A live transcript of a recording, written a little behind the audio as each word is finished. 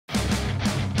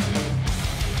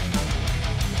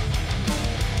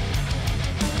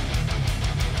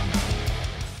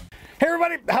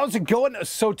everybody, how's it going?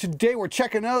 So today we're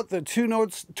checking out the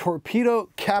 2Notes Torpedo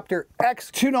Captor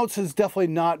X. 2Notes has definitely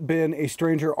not been a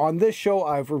stranger on this show.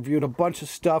 I've reviewed a bunch of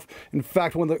stuff. In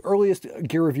fact, one of the earliest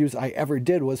gear reviews I ever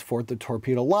did was for the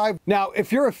Torpedo Live. Now,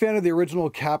 if you're a fan of the original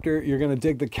Captor, you're gonna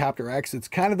dig the Captor X. It's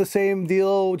kind of the same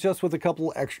deal, just with a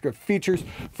couple extra features.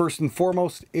 First and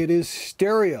foremost, it is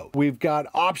stereo. We've got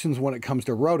options when it comes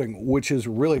to routing, which is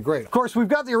really great. Of course, we've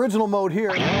got the original mode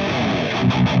here.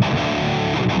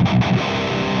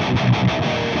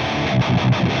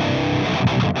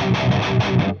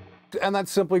 And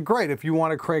that's simply great if you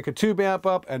want to crank a tube amp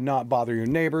up and not bother your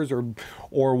neighbors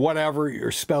or whatever, your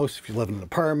spouse, if you live in an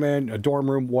apartment, a dorm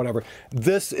room, whatever.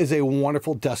 This is a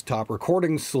wonderful desktop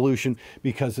recording solution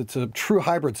because it's a true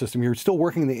hybrid system. You're still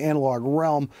working in the analog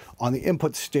realm on the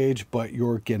input stage, but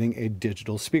you're getting a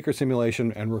digital speaker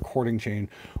simulation and recording chain,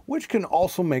 which can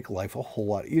also make life a whole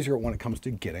lot easier when it comes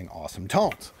to getting awesome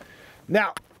tones.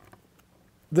 Now,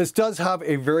 this does have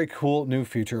a very cool new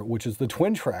feature, which is the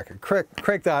twin tracker.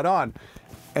 Crank that on,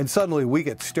 and suddenly we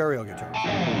get stereo guitar.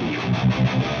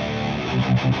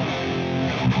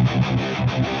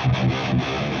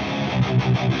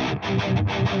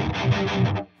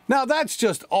 Now that's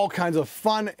just all kinds of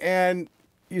fun, and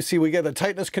you see we get a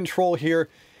tightness control here,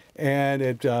 and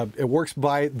it works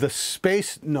by the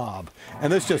space knob,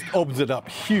 and this just opens it up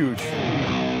huge.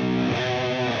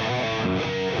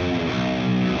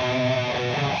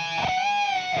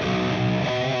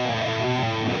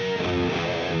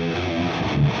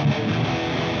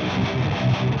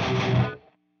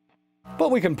 But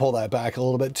we can pull that back a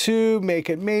little bit too, make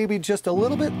it maybe just a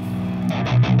little bit.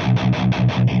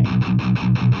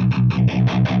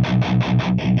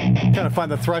 Kind of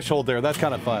find the threshold there, that's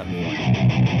kind of fun.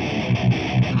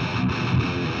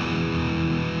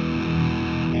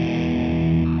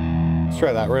 Let's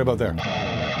try that right about there.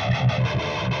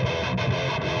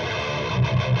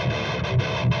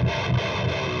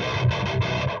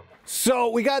 So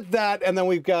we got that, and then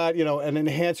we've got, you know, an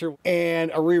enhancer and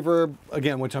a reverb,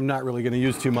 again, which I'm not really going to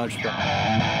use too much. But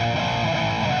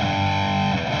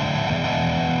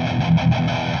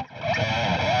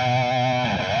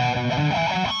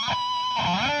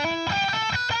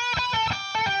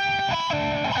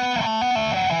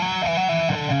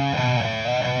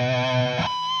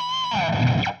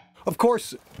of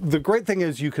course, the great thing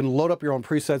is you can load up your own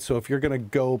presets. So if you're going to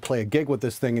go play a gig with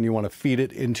this thing and you want to feed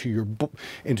it into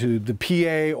the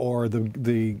PA or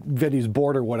the venue's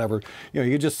board or whatever, you know,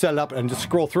 you just set it up and just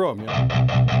scroll through them. You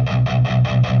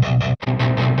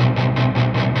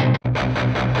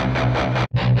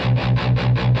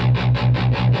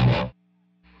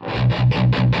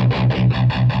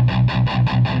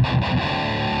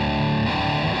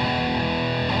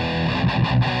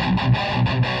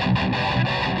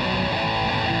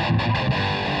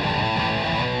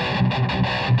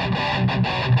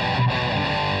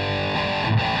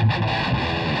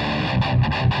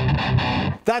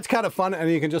That's kind of fun,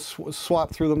 and you can just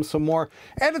swap through them some more.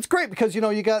 And it's great because, you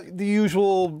know, you got the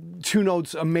usual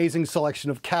 2Notes amazing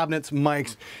selection of cabinets,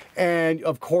 mics, and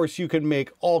of course you can make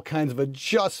all kinds of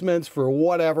adjustments for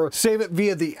whatever. Save it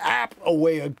via the app,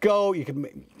 away you go. You can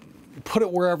put it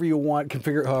wherever you want,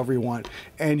 configure it however you want,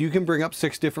 and you can bring up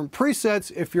 6 different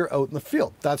presets if you're out in the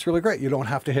field. That's really great. You don't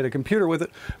have to hit a computer with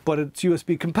it, but it's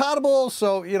USB compatible,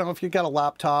 so, you know, if you've got a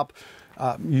laptop,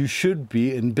 you should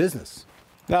be in business.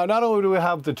 Now, not only do we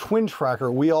have the twin tracker,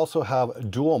 we also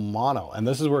have dual mono, and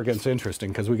this is where it gets interesting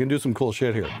because we can do some cool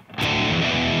shit here.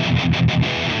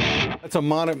 That's a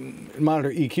monitor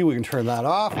EQ, we can turn that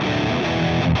off.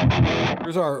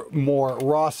 Here's our more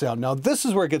raw sound. Now, this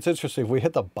is where it gets interesting if we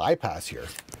hit the bypass here.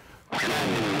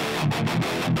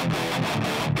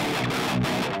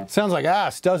 Sounds like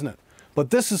ass, doesn't it? But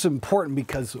this is important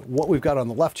because what we've got on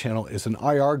the left channel is an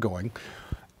IR going,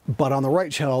 but on the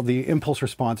right channel, the impulse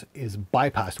response is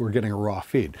bypassed. We're getting a raw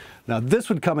feed. Now, this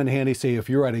would come in handy, say, if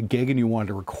you're at a gig and you wanted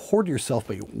to record yourself,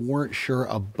 but you weren't sure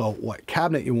about what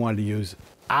cabinet you wanted to use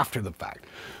after the fact.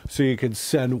 So you could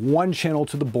send one channel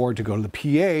to the board to go to the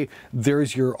PA,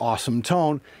 there's your awesome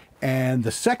tone, and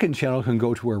the second channel can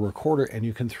go to a recorder and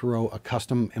you can throw a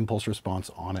custom impulse response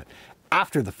on it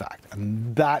after the fact,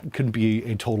 and that could be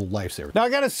a total lifesaver. Now, I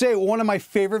gotta say, one of my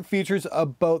favorite features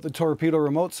about the Torpedo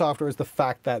remote software is the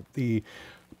fact that the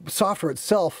software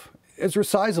itself is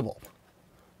resizable.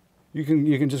 You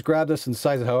can just grab this and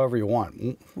size it however you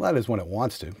want. Well, that is when it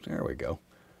wants to. There we go.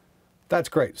 That's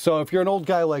great. So if you're an old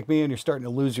guy like me and you're starting to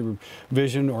lose your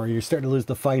vision or you're starting to lose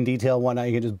the fine detail and whatnot,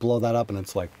 you can just blow that up and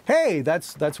it's like, hey,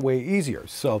 that's way easier.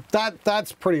 So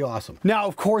that's pretty awesome. Now,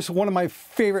 of course, one of my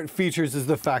favorite features is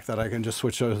the fact that I can just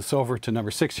switch this over to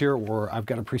number 6 here, where I've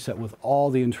got a preset with all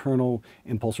the internal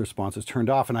impulse responses turned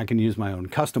off, and I can use my own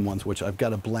custom ones, which I've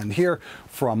got a blend here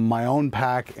from my own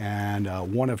pack and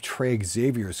one of Trey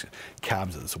Xavier's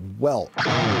cabs as well.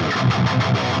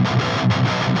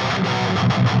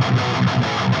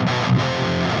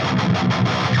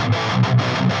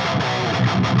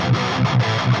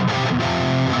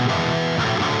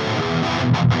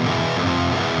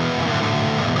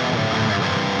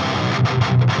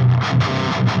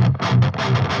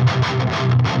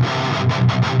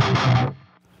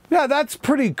 Yeah, that's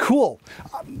pretty cool.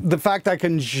 The fact I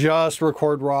can just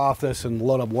record raw off this and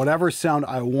load up whatever sound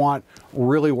I want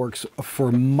really works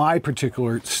for my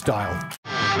particular style.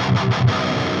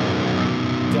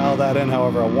 Dial that in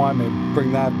however I want, maybe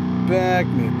bring that back,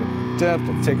 maybe a bit of depth.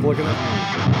 Let's take a look at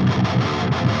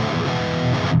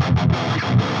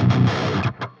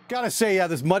it. Gotta say, yeah,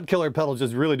 this mud killer pedal is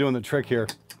just really doing the trick here.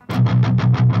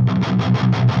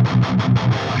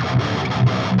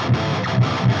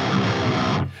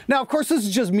 Now, of course, this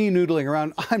is just me noodling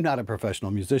around. I'm not a professional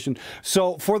musician.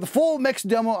 So for the full mix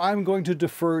demo, I'm going to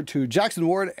defer to Jackson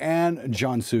Ward and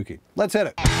John Suki. Let's hit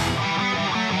it.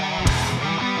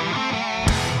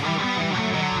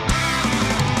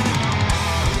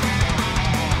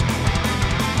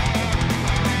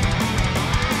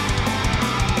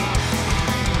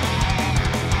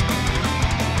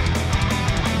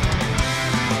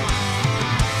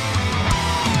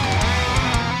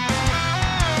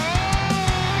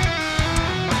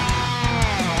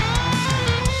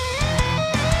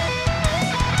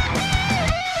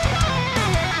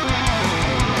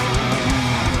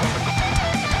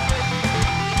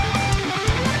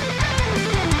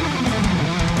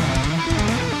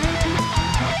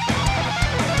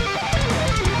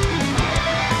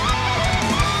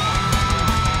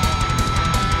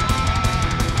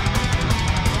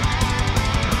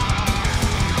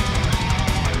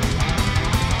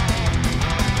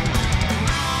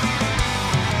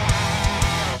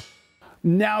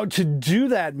 Now to do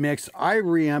that mix, I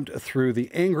reamped through the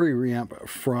Angry reamp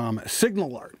from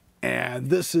Signal Art. And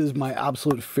this is my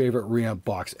absolute favorite reamp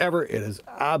box ever. It is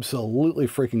absolutely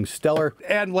freaking stellar.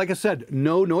 And like I said,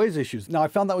 no noise issues. Now I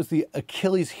found that was the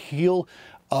Achilles heel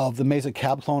of the Mesa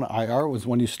Cab Clone IR, was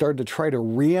when you started to try to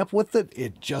reamp with it,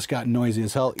 it just got noisy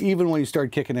as hell, even when you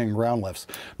started kicking in ground lifts.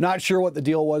 Not sure what the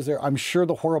deal was there. I'm sure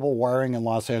the horrible wiring in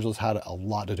Los Angeles had a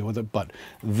lot to do with it, but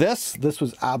this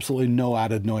was absolutely no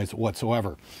added noise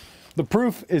whatsoever. The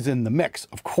proof is in the mix,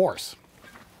 of course.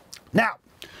 Now,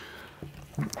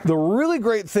 the really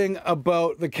great thing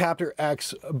about the Captor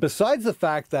X, besides the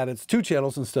fact that it's 2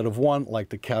 channels instead of 1 like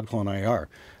the Cab Clone IR,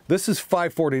 this is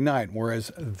 $549,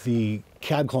 whereas the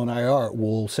Cab Clone IR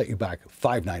will set you back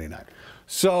 $599.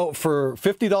 So for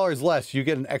 $50 less, you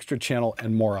get an extra channel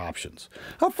and more options.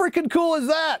 How freaking cool is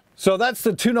that? So that's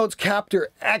the 2 Notes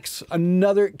Captor X,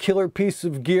 another killer piece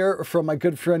of gear from my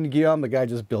good friend Guillaume. The guy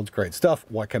just builds great stuff.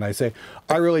 What can I say?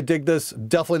 I really dig this.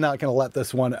 Definitely not gonna let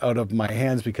this one out of my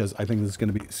hands because I think this is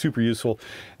gonna be super useful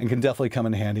and can definitely come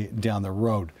in handy down the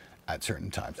road at certain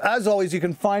times. As always, you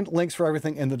can find links for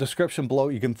everything in the description below.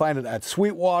 You can find it at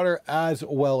Sweetwater as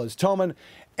well as Thomann,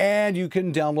 and you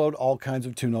can download all kinds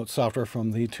of 2 Notes software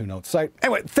from the 2 Notes site.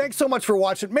 Anyway, thanks so much for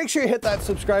watching. Make sure you hit that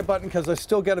subscribe button because I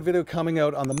still got a video coming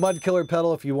out on the Mud Killer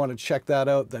pedal. If you want to check that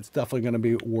out, that's definitely going to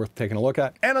be worth taking a look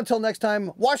at. And until next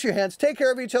time, wash your hands, take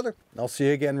care of each other. I'll see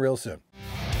you again real soon.